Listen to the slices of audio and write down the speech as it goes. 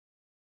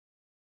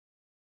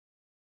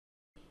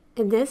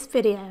In this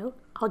video,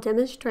 I'll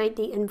demonstrate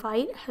the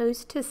Invite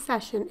Host to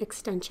Session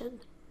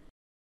extension.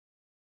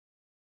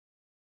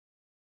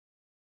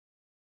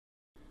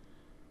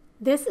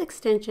 This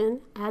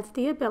extension adds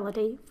the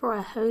ability for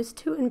a host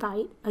to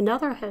invite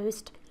another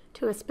host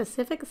to a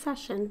specific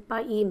session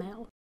by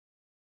email.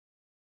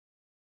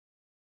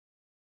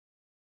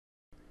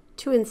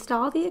 To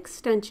install the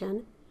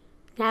extension,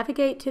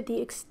 navigate to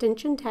the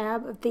Extension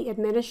tab of the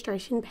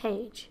Administration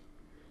page.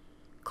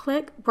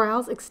 Click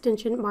Browse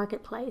Extension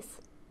Marketplace.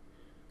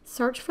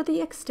 Search for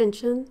the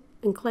extension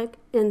and click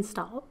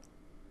Install.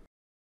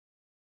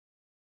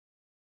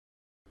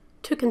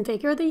 To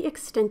configure the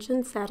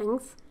extension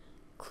settings,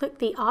 click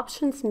the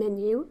Options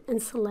menu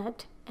and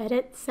select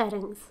Edit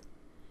Settings.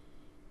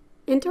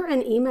 Enter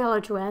an email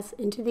address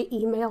into the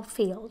email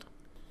field.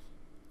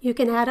 You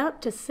can add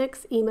up to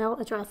 6 email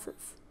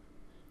addresses.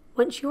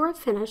 Once you are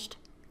finished,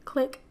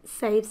 click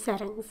Save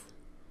Settings.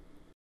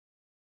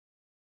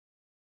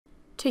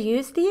 To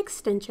use the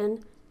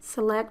extension,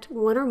 select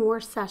one or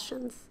more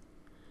sessions.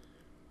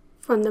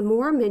 From the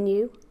More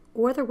menu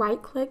or the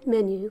right-click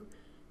menu,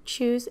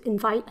 choose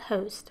Invite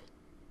Host.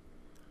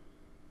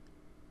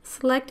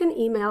 Select an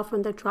email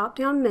from the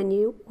drop-down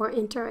menu or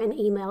enter an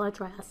email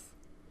address.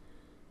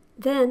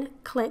 Then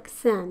click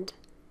Send.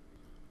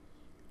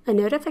 A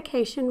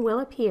notification will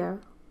appear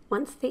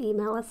once the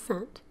email is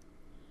sent.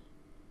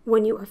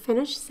 When you are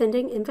finished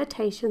sending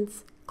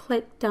invitations,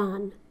 click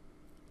Done.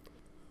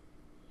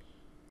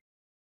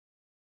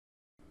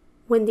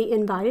 When the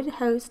invited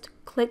host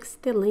clicks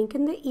the link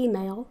in the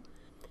email,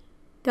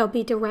 they'll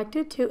be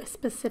directed to a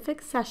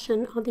specific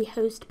session on the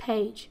host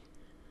page.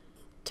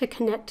 To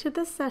connect to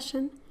the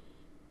session,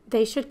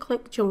 they should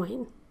click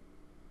Join.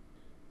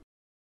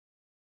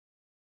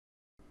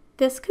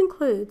 This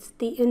concludes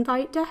the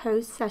Invite to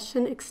Host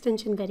Session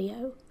extension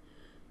video.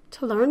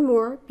 To learn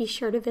more, be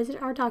sure to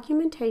visit our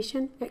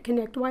documentation at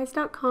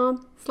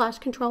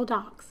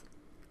connectwise.com/controldocs.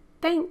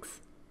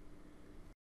 Thanks!